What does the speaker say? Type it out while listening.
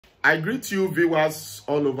I greet you viewers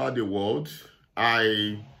all over the world.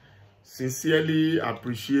 I sincerely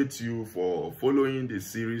appreciate you for following the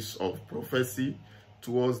series of prophecy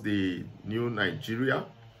towards the new Nigeria.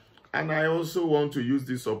 And I also want to use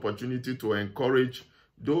this opportunity to encourage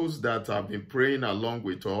those that have been praying along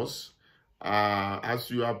with us.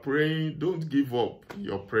 As you are praying, don't give up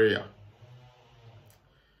your prayer,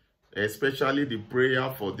 especially the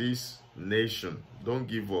prayer for this nation. Don't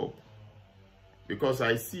give up. Because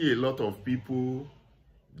I see a lot of people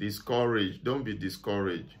discouraged. Don't be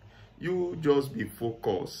discouraged. You just be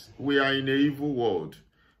focused. We are in an evil world.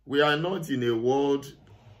 We are not in a world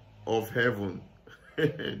of heaven.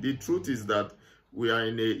 The truth is that we are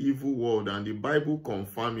in an evil world, and the Bible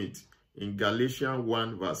confirms it in Galatians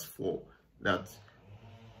 1 verse 4 that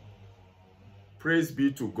praise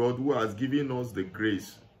be to God who has given us the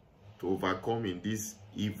grace to overcome in this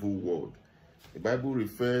evil world. The Bible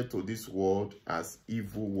refers to this world as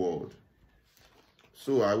evil world.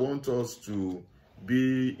 So I want us to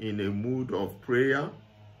be in a mood of prayer,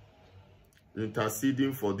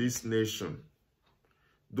 interceding for this nation.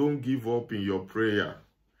 Don't give up in your prayer.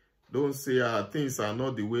 Don't say, things are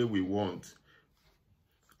not the way we want.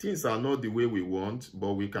 Things are not the way we want,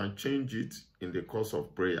 but we can change it in the course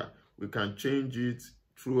of prayer. We can change it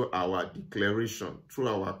through our declaration, through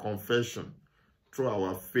our confession, through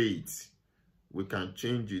our faith. We can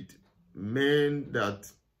change it. Men that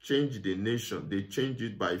change the nation, they change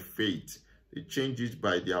it by faith. They change it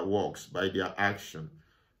by their works, by their action.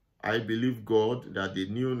 I believe God that the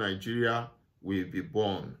new Nigeria will be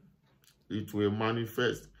born. It will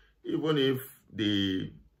manifest. Even if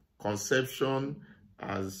the conception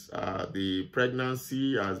as the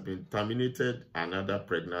pregnancy has been terminated, another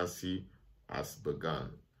pregnancy has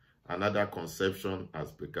begun. Another conception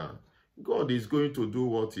has begun. God is going to do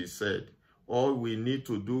what he said. All we need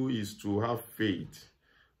to do is to have faith.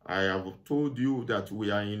 I have told you that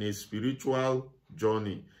we are in a spiritual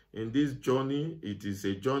journey. In this journey, it is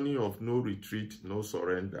a journey of no retreat, no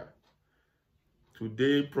surrender.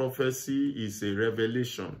 Today, prophecy is a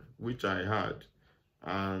revelation, which I had.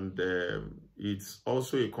 And it's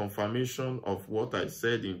also a confirmation of what I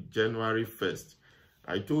said in January 1st.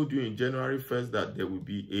 I told you in January 1st that there will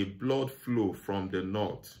be a blood flow from the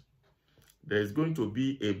north. There's going to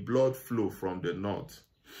be a blood flow from the north.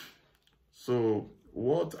 So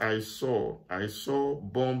what I saw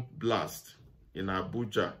Bombblast in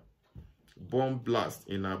Abuja. Bombblast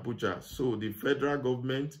in Abuja. So the federal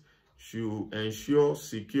government should ensure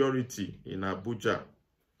security in Abuja.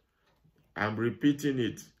 I'm repeating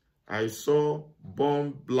it. I saw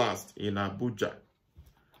Bombblast in Abuja.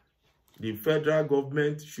 The federal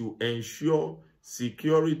government should ensure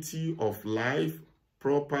security of life,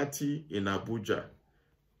 property in Abuja.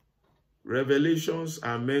 Revelations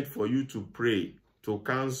are meant for you to pray, to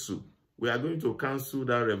cancel. We are going to cancel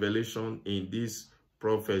that revelation in this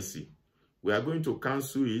prophecy. We are going to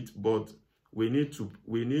cancel it, but we need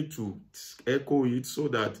to echo it so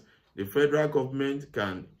that the federal government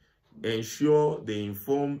can ensure they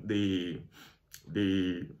inform the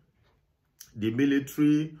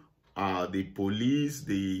military, the police,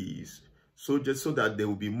 the soldiers, so that they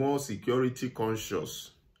will be more security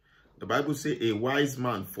conscious. The Bible says a wise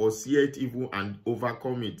man foreseeth evil and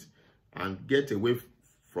overcome it and get away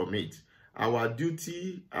from it. Our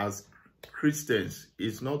duty as Christians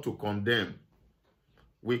is not to condemn.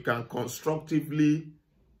 We can constructively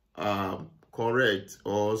correct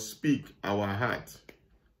or speak our heart,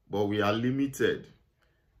 but we are limited.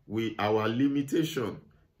 Our limitation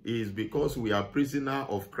is because we are prisoners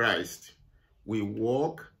of Christ. We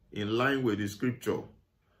walk in line with the scripture.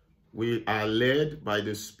 We are led by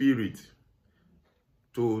the Spirit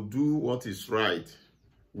to do what is right.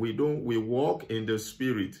 We walk in the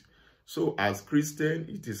Spirit. So as Christians,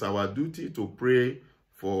 it is our duty to pray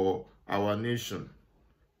for our nation.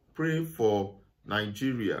 Pray for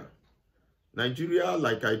Nigeria. Nigeria,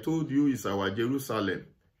 like I told you, is our Jerusalem.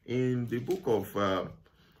 In the book of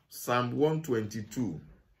Psalm 122,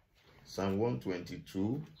 Psalm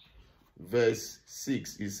 122, verse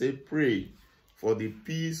 6, it says, pray for the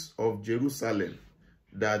peace of Jerusalem,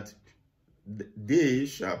 that they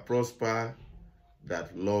shall prosper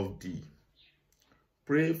that love thee.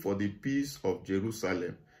 Pray for the peace of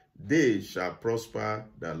Jerusalem. They shall prosper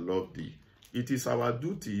that love thee. It is our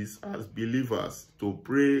duties as believers to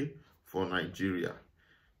pray for Nigeria.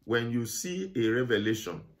 When you see a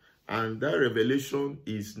revelation, and that revelation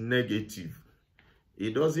is negative,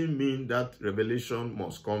 it doesn't mean that revelation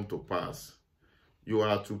must come to pass. You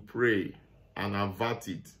are to pray and avert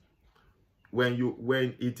it. When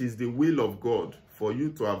it is the will of God for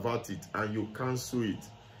you to avert it and you cancel it,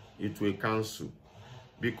 it will cancel.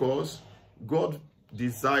 because God's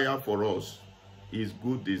desire for us is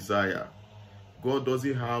good desire. God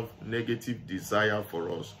doesn't have negative desire for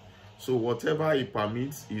us. So whatever he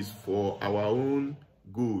permits is for our own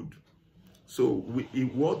good. So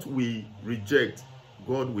what we reject,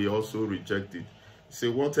 God will also reject it. Say,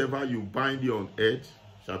 whatever you bind you on earth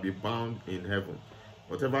shall be bound in heaven.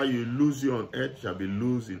 Whatever you lose you on earth shall be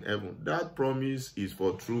loosed in heaven. That promise is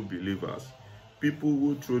for true believers, people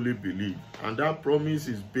who truly believe. And that promise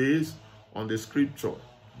is based on the scripture,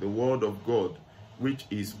 the word of God, which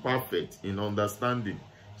is perfect in understanding.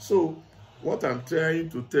 So what I'm trying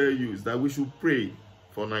to tell you is that we should pray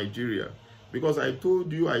for Nigeria. Because I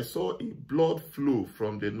told you I saw a blood flow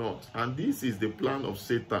from the north. And this is the plan of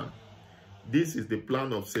Satan. This is the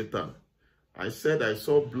plan of Satan. I said I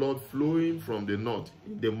saw blood flowing from the north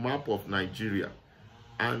in the map of Nigeria.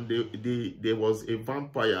 And there was a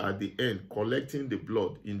vampire at the end collecting the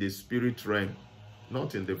blood in the spirit realm.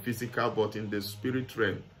 Not in the physical, but in the spirit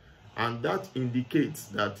realm. And that indicates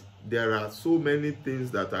that there are so many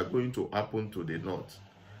things that are going to happen to the north.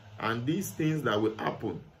 And these things that will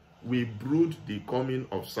happen will brood the coming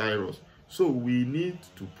of Cyrus. So we need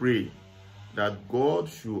to pray that God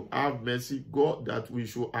should have mercy, God, that we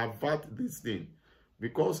should avert this thing.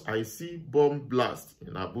 Because I see bomb blast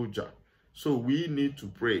in Abuja. So we need to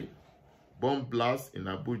pray. Bomb blast in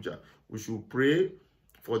Abuja. We should pray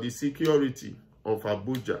for the security of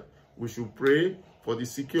Abuja. We should pray for the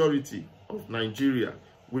security of Nigeria.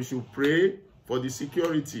 We should pray for the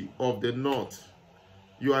security of the north.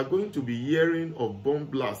 You are going to be hearing of bomb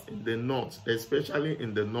blast in the north, especially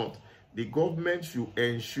in the north. The government should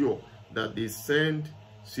ensure that they send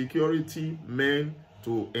security men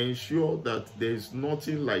to ensure that there is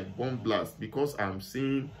nothing like bomb blast, because I'm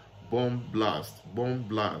seeing bomb blast.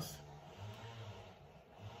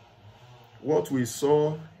 What we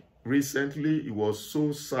saw recently, it was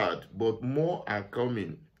so sad, but more are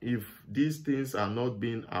coming if these things are not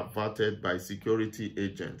being averted by security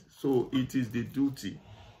agents. So it is the duty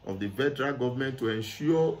of the federal government to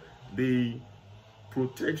ensure the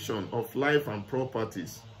protection of life and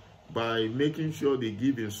properties by making sure they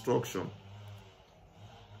give instruction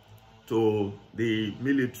to the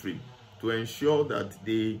military to ensure that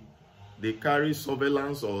they carry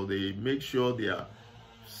surveillance, or they make sure they are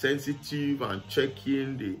sensitive and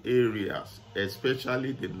checking the areas,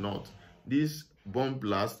 especially the north. This bomb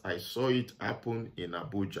blast, I saw it happen in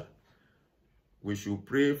Abuja. We should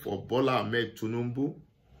pray for Bola Ahmed Tinubu,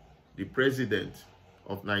 the president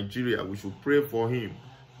of Nigeria. We should pray for him.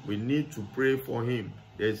 We need to pray for him.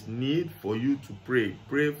 There's need for you to pray.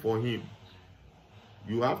 Pray for him.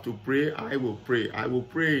 You have to pray. I will pray. I will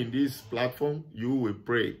pray in this platform. You will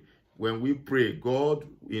pray. When we pray, God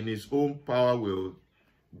in his own power will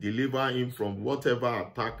deliver him from whatever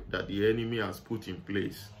attack that the enemy has put in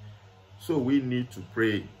place. So we need to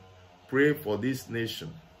pray. Pray for this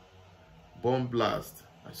nation. Bomb blast.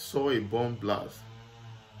 I saw a bomb blast.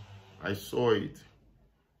 I saw it.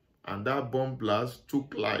 And that bomb blast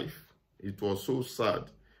took life. It was so sad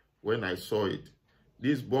when I saw it.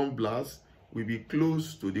 This bomb blast will be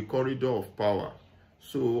close to the corridor of power.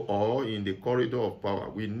 So, or in the corridor of power.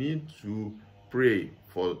 We need to pray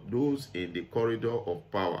for those in the corridor of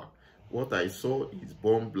power. What I saw is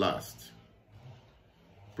bomb blast.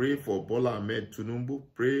 Pray for Bola Ahmed Tinubu.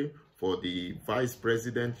 Pray for the Vice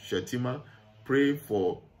President Shetima. Pray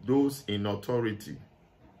for those in authority.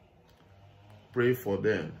 Pray for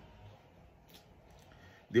them.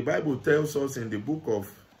 The Bible tells us in the book of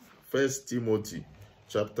 1 Timothy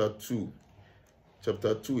chapter 2,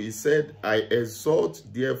 it said, I exhort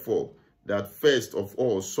therefore that first of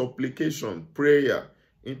all supplication, prayer,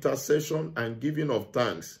 intercession, and giving of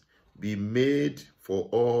thanks be made for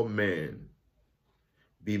all men.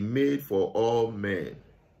 Be made for all men.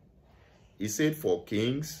 He said for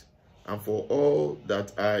kings and for all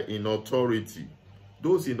that are in authority.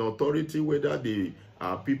 Those in authority, whether they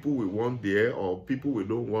are people we want there or people we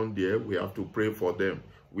don't want there, we have to pray for them.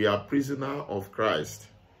 We are prisoners of Christ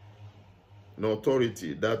in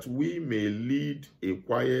authority, that we may lead a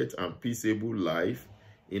quiet and peaceable life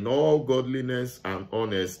in all godliness and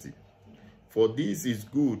honesty. For this is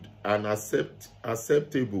good and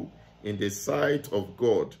acceptable in the sight of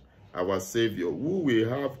God, our Savior, who will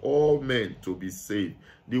have all men to be saved.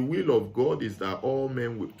 The will of God is that all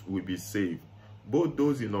men will be saved, both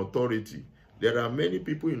those in authority. There are many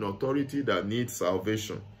people in authority that need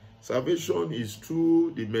salvation. Salvation is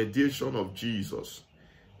through the mediation of Jesus.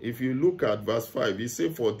 If you look at verse 5, it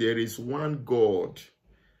says, for there is one God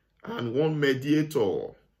and one mediator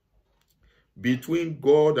between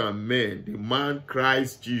God and men, the man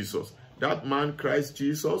Christ Jesus. That man Christ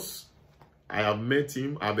Jesus I have met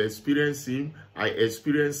him. I've experienced him. I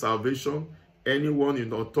experienced salvation. Anyone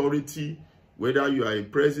in authority, whether you are a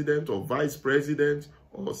president or vice president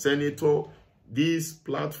or senator, this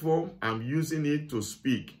platform, I'm using it to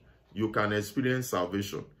speak. You can experience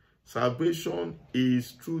salvation. Salvation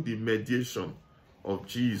is through the mediation of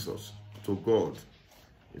Jesus to God.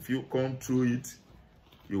 If you come through it,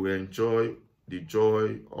 you will enjoy the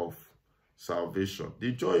joy of salvation.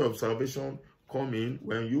 The joy of salvation comes in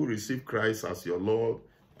when you receive Christ as your Lord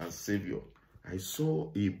and Savior. I saw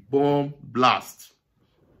a bomb blast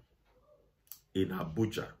in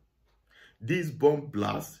Abuja. This bomb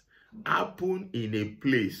blast happened in a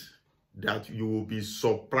place that you will be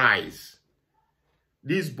surprised.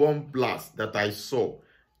 This bomb blast that I saw,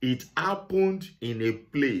 it happened in a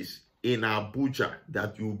place in Abuja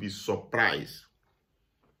that you will be surprised.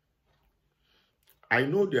 I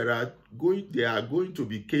know there are going to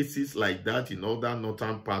be cases like that in other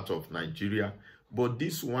northern parts of Nigeria, but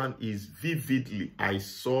this one is vividly, I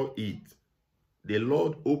saw it. The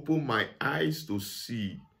Lord opened my eyes to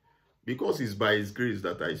see, because it's by his grace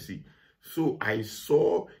that I see. So I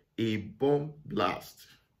saw a bomb blast.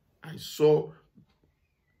 I saw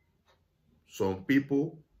some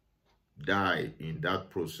people die in that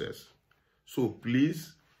process. So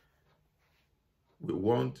please,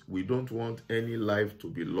 we don't want any life to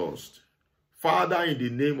be lost. Father, in the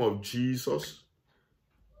name of Jesus,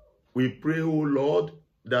 we pray, oh Lord,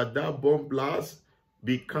 that bomb blast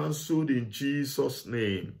be cancelled in Jesus'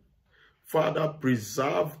 name. Father,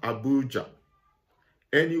 preserve Abuja.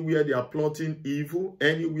 Anywhere they are plotting evil,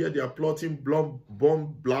 anywhere they are plotting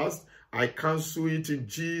bomb blast, I cancel it in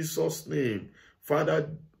Jesus' name.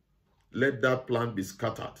 Father, let that plan be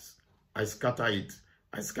scattered. I scatter it.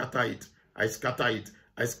 I scatter it. I scatter it.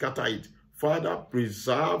 I scatter it. Father,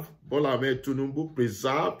 preserve Bola Ahmed Tinubu,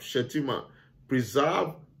 preserve Shetima,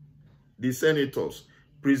 preserve the senators,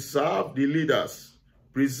 preserve the leaders,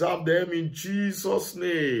 preserve them in Jesus'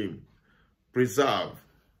 name. Preserve,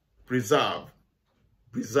 preserve,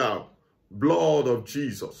 preserve. Blood of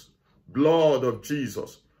Jesus, blood of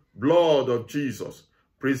Jesus, blood of Jesus.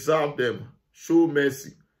 Preserve them. Show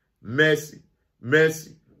mercy, mercy,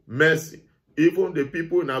 mercy, mercy. Even the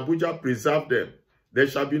people in Abuja, preserve them. There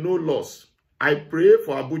shall be no loss. I pray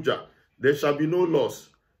for Abuja. There shall be no loss.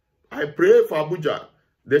 I pray for Abuja.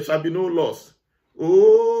 There shall be no loss.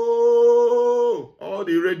 Oh, all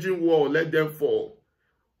the raging war, let them fall.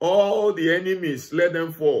 All the enemies, let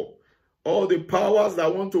them fall. All the powers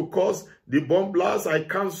that want to cause the bomb blast, I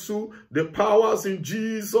cancel the powers in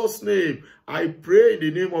Jesus' name. I pray in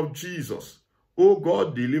the name of Jesus. Oh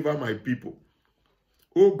God, deliver my people.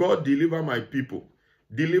 Oh God, deliver my people.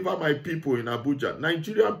 Deliver my people in Abuja.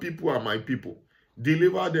 Nigerian people are my people.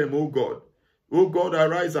 Deliver them, oh God. Oh God,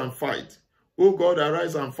 arise and fight. Oh God,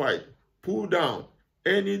 arise and fight. Pull down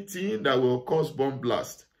anything that will cause bomb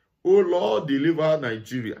blast. Oh Lord, deliver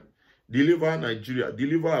Nigeria. Deliver Nigeria.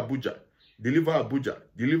 Deliver Abuja. Deliver Abuja.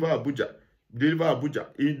 Deliver Abuja. Deliver Abuja.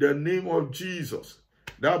 In the name of Jesus.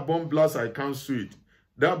 That bomb blast, I cancel it.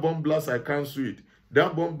 That bomb blast, I cancel it.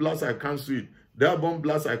 That bomb blast, I cancel it. That bomb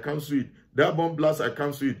blast, I cancel it. That bomb blast, I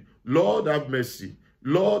cancel it. Lord have mercy.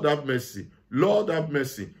 Lord have mercy. Lord have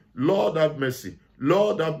mercy. Lord have mercy.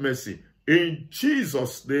 Lord have mercy. In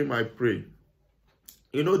Jesus' name I pray.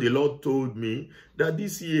 You know, the Lord told me that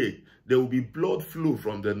this year there will be blood flow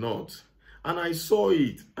from the north. And I saw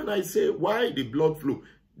it. And I say, why the blood flow?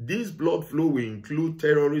 This blood flow will include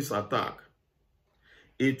terrorist attack.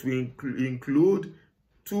 It will include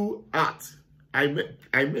 2 acts. I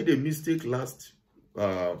made a mistake last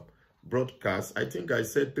broadcast. I think I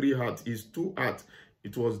said 3 acts. It's 2 acts.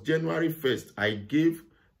 It was January 1st. I gave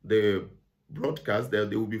the broadcast that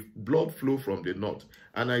there will be blood flow from the north.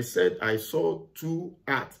 And I said I saw 2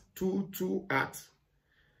 acts. Two acts.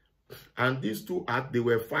 And these 2 acts, they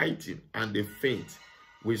were fighting and they faint.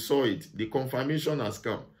 We saw it. The confirmation has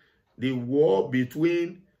come. The war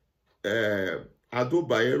between Ado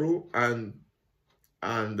Bayero and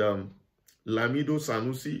Lamido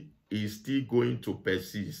Sanusi is still going to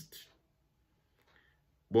persist.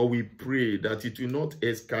 But we pray that it will not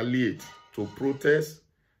escalate to protest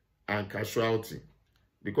and casualty,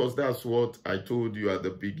 because that's what I told you at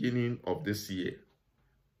the beginning of this year.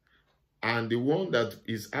 And the one that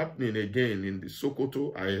is happening again in the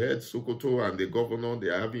Sokoto, I heard Sokoto and the governor, they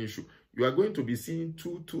are having issue. You are going to be seeing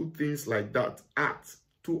two things like that.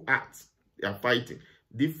 Two acts. They are fighting.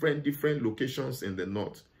 Different locations in the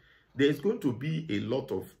north. There is going to be a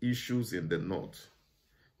lot of issues in the north.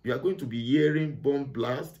 We are going to be hearing bomb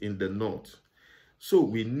blast in the north. So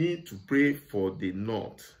we need to pray for the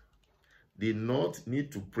north. the North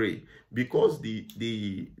need to pray, because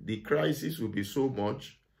the crisis will be so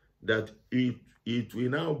much that it will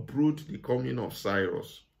now brood the coming of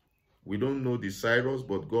Cyrus. We don't know the Cyrus,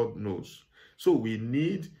 but God knows. So we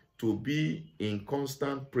need to be in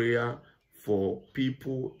constant prayer for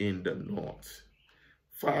people in the North.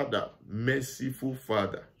 Father, merciful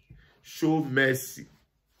Father, show mercy.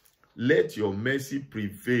 Let your mercy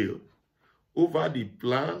prevail over the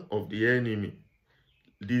plan of the enemy.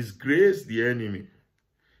 Disgrace the enemy.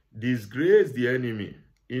 Disgrace the enemy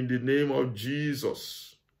in the name of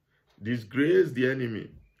Jesus. Disgrace the enemy.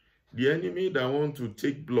 The enemy that want to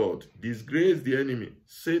take blood. Disgrace the enemy.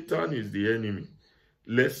 Satan is the enemy.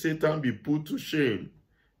 Let Satan be put to shame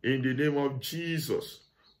in the name of Jesus.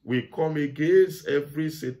 We come against every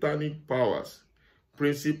satanic powers,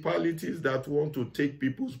 principalities that want to take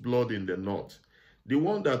people's blood in the North. The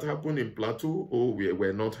one that happened in Plateau, oh, we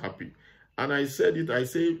were not happy. And I said it, I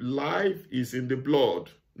say, life is in the blood.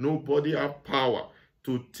 Nobody has power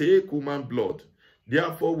to take human blood.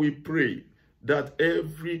 Therefore, we pray that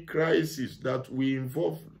every crisis that we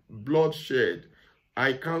involve bloodshed,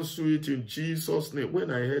 I cancel it in Jesus' name. When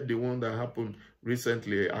I heard the one that happened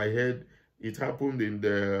recently, I heard it happened in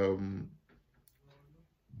the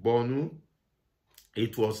Borno.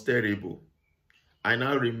 It was terrible. I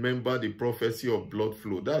now remember the prophecy of blood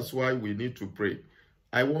flow. That's why we need to pray.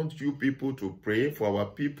 I want you people to pray for our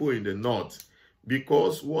people in the North,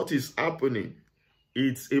 because what is happening,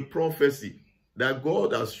 it's a prophecy that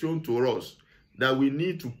God has shown to us that we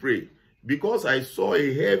need to pray. Because I saw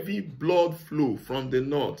a heavy blood flow from the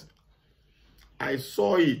North. I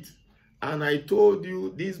saw it, and I told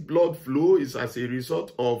you this blood flow is as a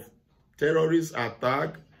result of terrorist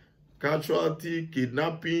attack, casualty,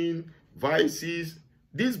 kidnapping, vices.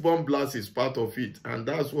 This bomb blast is part of it, and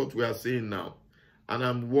that's what we are saying now. And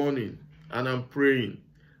I'm warning, and I'm praying,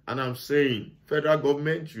 and I'm saying, federal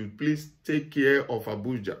government should please take care of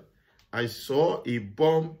Abuja. I saw a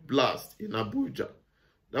bomb blast in Abuja.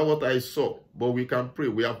 That's what I saw. But we can pray.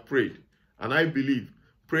 We have prayed. And I believe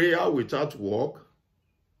prayer without work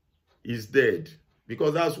is dead,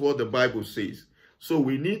 because that's what the Bible says. So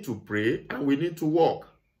we need to pray and we need to walk.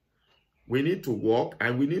 We need to walk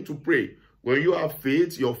and we need to pray. When you have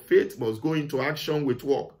faith, your faith must go into action with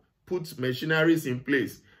work. Put machineries in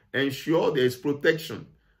place. Ensure there is protection.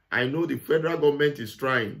 I know the federal government is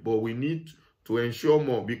trying, but we need to ensure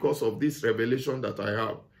more because of this revelation that I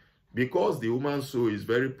have. Because the human soul is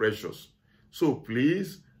very precious. So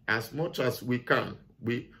please, as much as we can,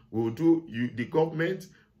 we will do, the government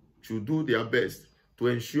should do their best to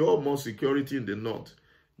ensure more security in the North.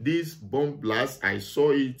 This bomb blast, I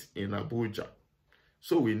saw it in Abuja.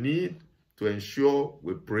 So we need to ensure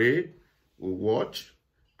we pray, we watch,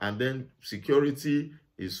 and then security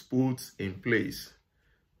is put in place.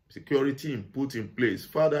 Security is put in place.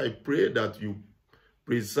 Father, I pray that you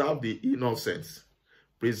preserve the innocents.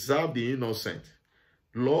 Preserve the innocent.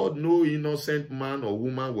 Lord, no innocent man or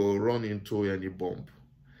woman will run into any bomb.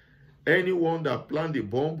 Anyone that planned the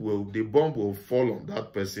bomb will fall on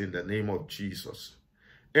that person in the name of Jesus.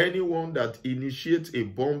 Anyone that initiates a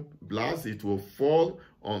bomb blast, it will fall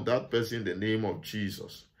on that person in the name of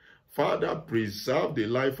Jesus. Father, preserve the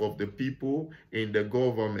life of the people in the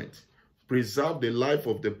government. Preserve the life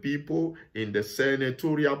of the people in the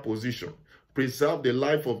senatorial position. Preserve the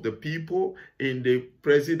life of the people in the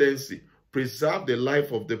presidency. Preserve the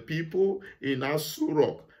life of the people in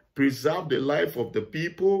Asurok. Preserve the life of the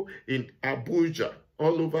people in Abuja,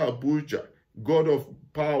 all over Abuja. God of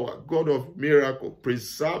power, God of miracle,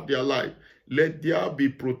 preserve their life. Let there be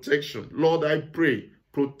protection. Lord, I pray,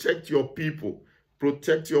 protect your people.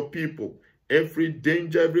 Protect your people. Every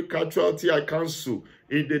danger, every casualty, I cancel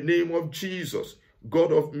in the name of Jesus.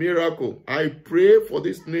 God of miracle, I pray for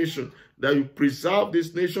this nation, that you preserve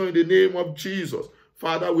this nation in the name of Jesus.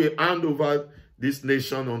 Father, we hand over this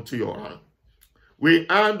nation unto your hand. We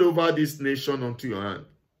hand over this nation unto your hand.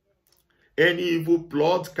 Any evil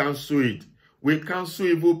plot, cancel it. We cancel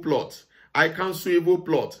evil plot. I cancel evil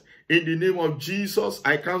plot. In the name of Jesus,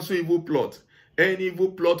 I cancel evil plot. Any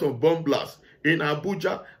evil plot of bomb blast in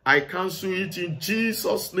Abuja, I cancel it in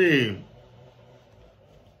Jesus' name.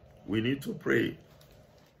 We need to pray.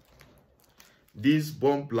 This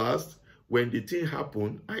bomb blast, when the thing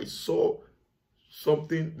happened, I saw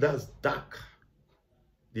something that's dark.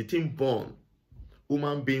 The thing burned.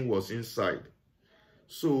 Human being was inside.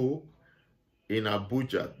 So, in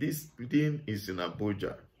Abuja, this thing is in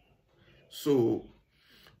Abuja. So,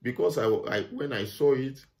 because when I saw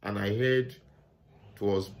it and I heard it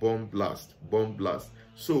was bomb blast.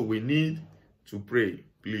 So we need to pray,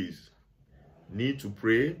 please. Need to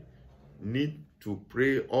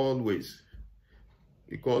pray always.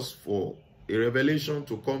 Because for a revelation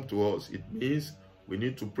to come to us, it means we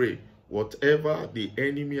need to pray. Whatever the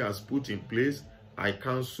enemy has put in place, I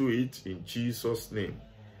cancel it in Jesus' name.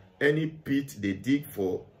 Any pit they dig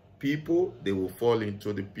for people, they will fall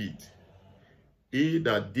into the pit. He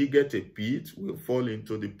that diggeth a pit will fall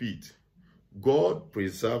into the pit. God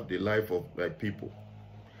preserve the life of my people.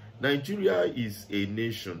 Nigeria is a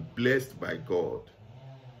nation blessed by God.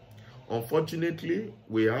 Unfortunately,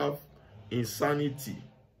 we have insanity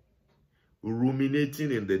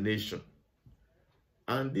ruminating in the nation.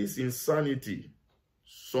 And this insanity,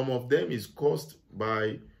 some of them is caused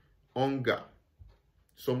by hunger.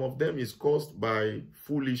 Some of them is caused by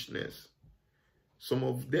foolishness. Some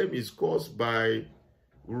of them is caused by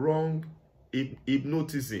wrong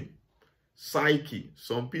hypnotism, psyche.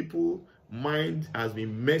 Some people mind has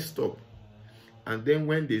been messed up, and then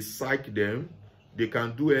when they psych them, they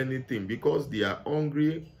can do anything because their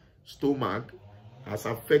hungry stomach has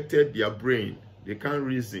affected their brain. They can't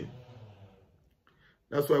reason.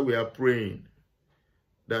 That's why we are praying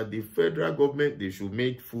that the federal government, they should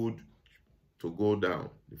make food to go down,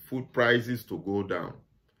 the food prices to go down,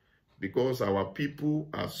 because our people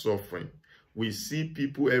are suffering. We see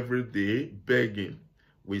people every day begging.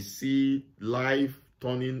 We see life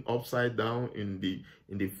turning upside down in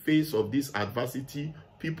the face of this adversity.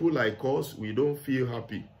 People like us, we don't feel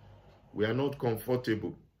happy. We are not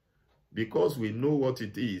comfortable because we know what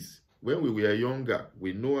it is. When we were younger,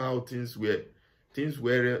 we know how things were. Things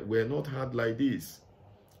were not hard like this.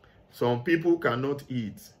 Some people cannot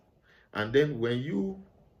eat. And then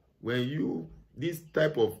when this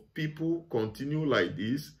type of people continue like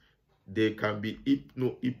this, they can be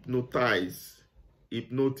hypnotized,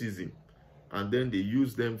 hypnotism. And then they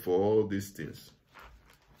use them for all these things.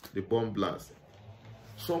 The Bombblast.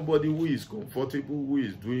 Somebody who is comfortable, who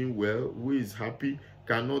is doing well, who is happy,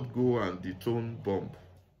 cannot go and detone bomb.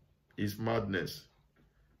 It's madness.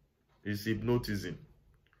 It's hypnotism.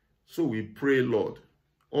 So we pray, Lord,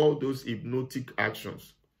 all those hypnotic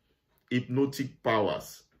actions, hypnotic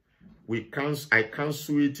powers, I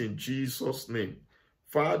cancel it in Jesus' name.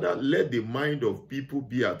 Father, let the mind of people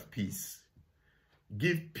be at peace.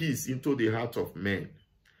 Give peace into the heart of men.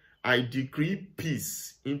 I decree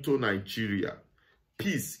peace into Nigeria,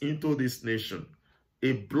 peace into this nation,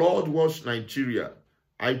 a blood-washed Nigeria.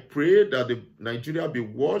 I pray that Nigeria be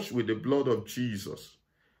washed with the blood of Jesus.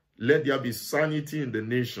 Let there be sanity in the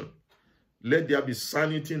nation. Let there be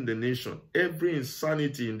sanity in the nation. Every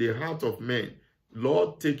insanity in the heart of men,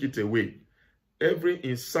 Lord, take it away. Every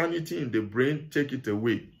insanity in the brain, take it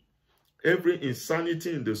away. Every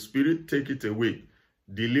insanity in the spirit, take it away.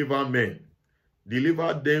 Deliver men.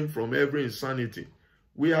 Deliver them from every insanity.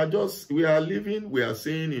 We are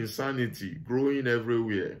seeing insanity growing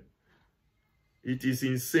everywhere. It is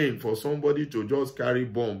insane for somebody to just carry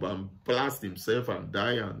bomb and blast himself and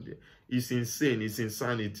die. And it's insane. It's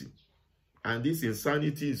insanity. And this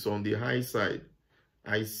insanity is on the high side.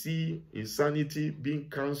 I see insanity being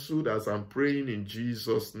cancelled as I'm praying in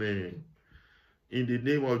Jesus' name. In the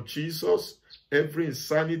name of Jesus, every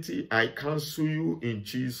insanity, I cancel you in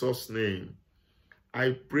Jesus' name.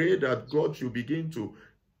 I pray that God should begin to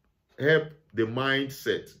help the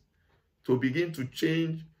mindset to begin to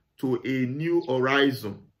change to a new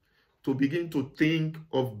horizon, to begin to think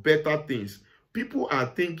of better things. People are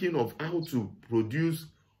thinking of how to produce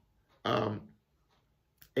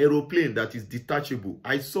aeroplane that is detachable.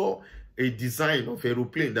 I saw a design of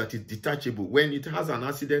aeroplane that is detachable. When it has an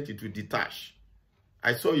accident, it will detach.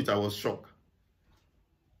 I saw it, I was shocked.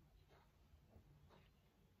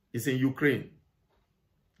 It's in Ukraine.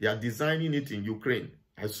 They are designing it in Ukraine.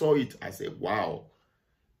 I saw it, I said, wow.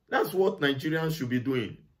 That's what Nigerians should be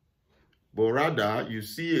doing. But rather, you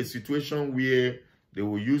see a situation where they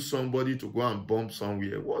will use somebody to go and bomb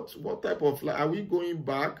somewhere. What type of life? Are we going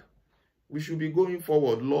back? We should be going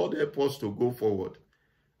forward. Lord, help us to go forward.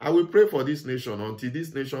 I will pray for this nation until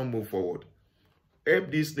this nation move forward. Help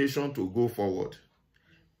this nation to go forward.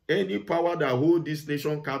 Any power that hold this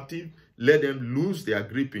nation captive, let them lose their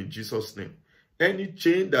grip in Jesus' name. Any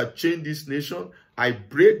chain that chain this nation, I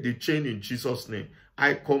break the chain in Jesus' name.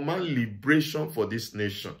 I command liberation for this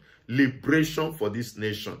nation. Liberation for this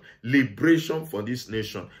nation. Liberation for this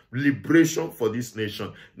nation. Liberation for this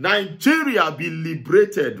nation. Nigeria be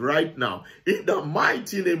liberated right now. In the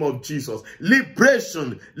mighty name of Jesus.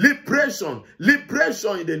 Liberation. Liberation.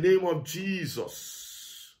 Liberation in the name of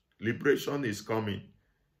Jesus. Liberation is coming.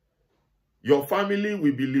 Your family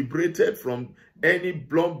will be liberated from any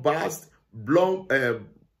bomb blast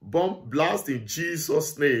in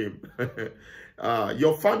Jesus' name.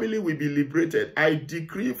 Your family will be liberated. I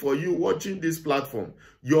decree for you watching this platform,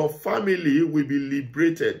 your family will be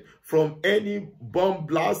liberated from any bomb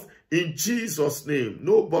blast in Jesus' name.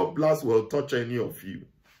 No bomb blast will touch any of you.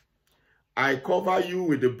 I cover you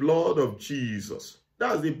with the blood of Jesus.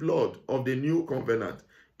 That's the blood of the new covenant.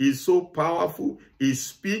 It's so powerful. It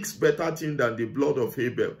speaks better things than the blood of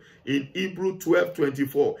Abel. In Hebrew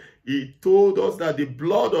 12:24, he told us that the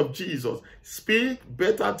blood of Jesus speaks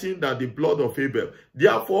better things than the blood of Abel.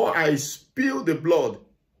 Therefore, I spill the blood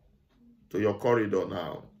to your corridor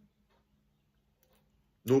now.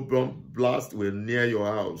 No bomb blast will near your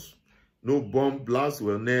house. No bomb blast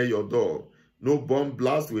will near your door. No bomb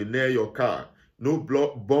blast will near your car. No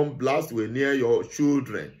bomb blast will near your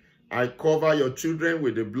children. I cover your children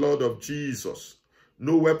with the blood of Jesus.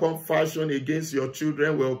 No weapon fashioned against your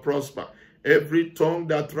children will prosper. Every tongue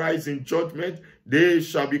that rises in judgment, they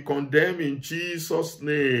shall be condemned in Jesus'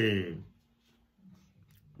 name.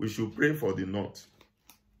 We should pray for the north.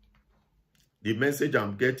 The message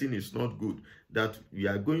I'm getting is not good, that we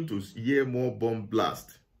are going to hear more bomb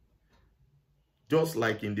blast. Just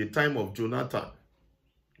like in the time of Jonathan,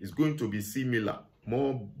 it's going to be similar.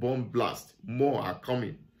 More bomb blast, more are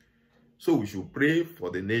coming. So we should pray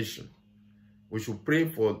for the nation. We should pray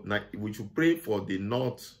for the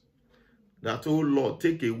north. That, oh Lord,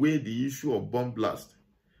 take away the issue of bomb blast.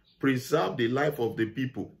 Preserve the life of the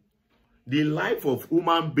people. The life of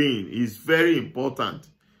human being is very important.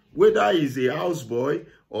 Whether he's a houseboy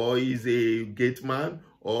or he's a gateman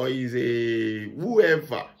or he's a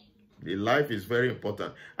whoever, the life is very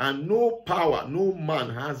important. And no power, no man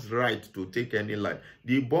has right to take any life.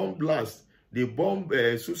 The bomb blast,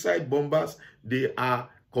 the suicide bombers, they are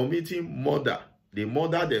committing murder. They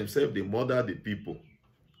murder themselves, they murder the people.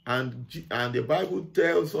 And the Bible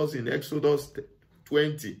tells us in Exodus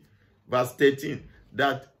 20, verse 13,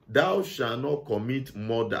 that thou shalt not commit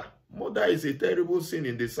murder. Murder is a terrible sin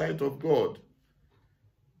in the sight of God.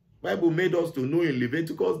 Bible made us to know in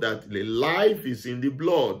Leviticus that the life is in the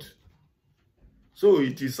blood. So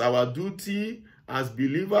it is our duty as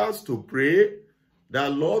believers to pray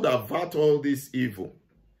that Lord avert all this evil.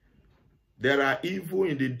 There are evil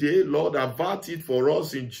in the day. Lord, avert it for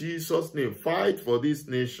us in Jesus' name. Fight for this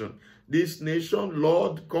nation. This nation,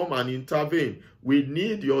 Lord, come and intervene. We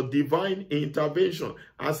need your divine intervention.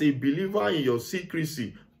 As a believer in your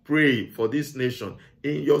secrecy, pray for this nation.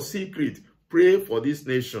 In your secret, pray for this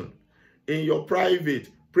nation. In your private,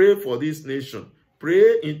 pray for this nation.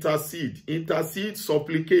 Pray, intercede,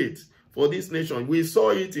 supplicate for this nation. We saw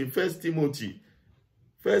it in 1 Timothy.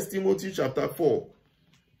 1 Timothy chapter 4.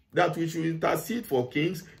 That we should intercede for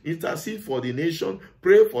kings, intercede for the nation,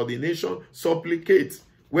 pray for the nation, supplicate.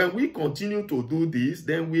 When we continue to do this,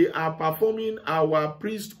 then we are performing our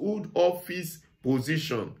priesthood office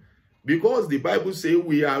position. Because the Bible says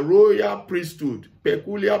we are royal priesthood,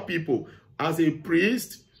 peculiar people. As a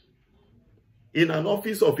priest, in an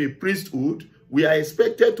office of a priesthood, we are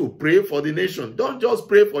expected to pray for the nation. Don't just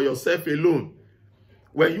pray for yourself alone.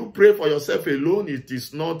 When you pray for yourself alone, it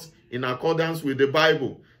is not in accordance with the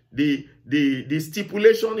Bible. The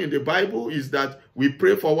stipulation in the Bible is that we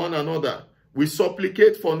pray for one another. We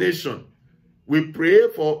supplicate for nation. We pray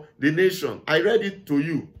for the nation. I read it to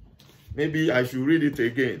you. Maybe I should read it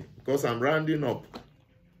again because I'm rounding up.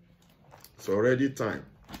 It's already time.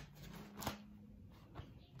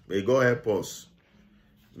 May God help us.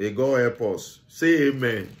 May God help us. Say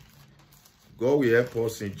amen. God will help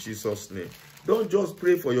us in Jesus' name. Don't just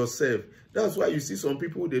pray for yourself. That's why you see some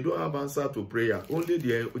people, they don't have answer to prayer. Only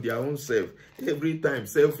their own self. Every time,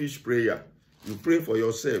 selfish prayer. You pray for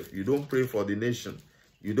yourself. You don't pray for the nation.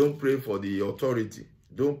 You don't pray for the authority.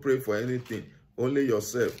 Don't pray for anything. Only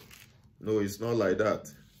yourself. No, it's not like that.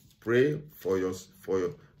 Pray for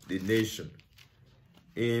the nation.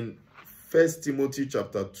 In 1 Timothy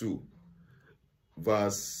chapter 2,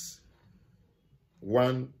 verse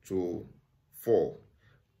 1 to 4.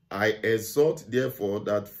 I exhort, therefore,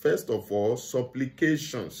 that first of all,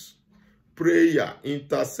 supplications, prayer,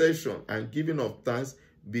 intercession, and giving of thanks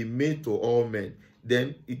be made to all men.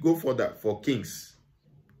 Then it go further for kings.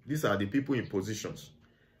 These are the people in positions.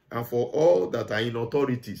 And for all that are in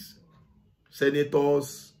authorities,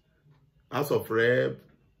 senators, House of Rep,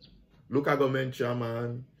 local government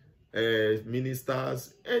chairman,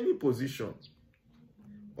 ministers, any position,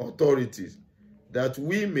 authorities, that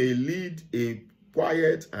we may lead a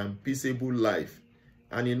quiet and peaceable life,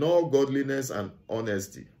 and in all godliness and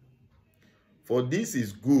honesty. For this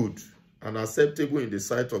is good and acceptable in the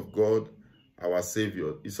sight of God, our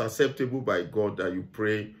Savior. It's acceptable by God that you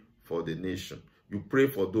pray for the nation. You pray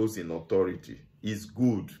for those in authority. It's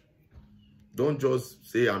good. Don't just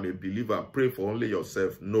say, I'm a believer, pray for only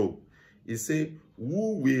yourself. No. He said,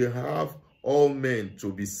 who will have all men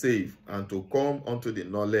to be saved and to come unto the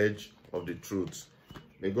knowledge of the truth.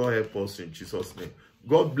 May God help us in Jesus' name.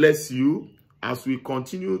 God bless you as we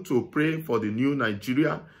continue to pray for the new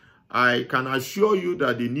Nigeria. I can assure you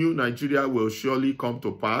that the new Nigeria will surely come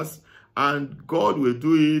to pass, and God will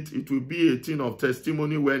do it. It will be a thing of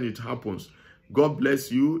testimony when it happens. God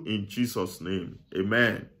bless you in Jesus' name.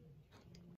 Amen.